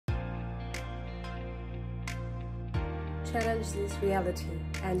challenge this reality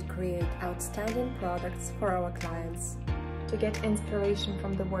and create outstanding products for our clients. To get inspiration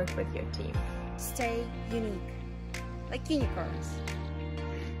from the work with your team. Stay unique, like unicorns.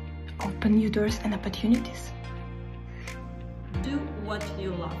 Open new doors and opportunities. Do what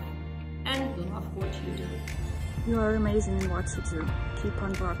you love and love what you do. You are amazing in what you do. Keep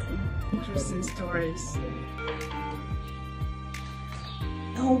on working. Interesting stories.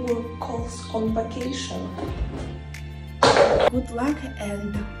 No work calls on vacation. Good luck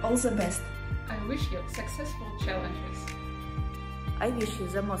and all the best. I wish you successful challenges. I wish you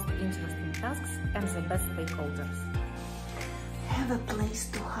the most interesting tasks and the best stakeholders. Have a place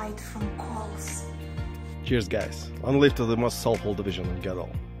to hide from calls. Cheers, guys. Long live to the most soulful division in Godel.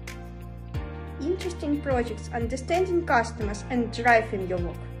 Interesting projects, understanding customers, and driving your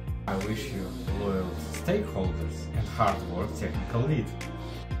work. I wish you loyal stakeholders and hard work technical lead.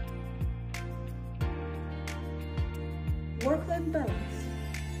 Work-life balance.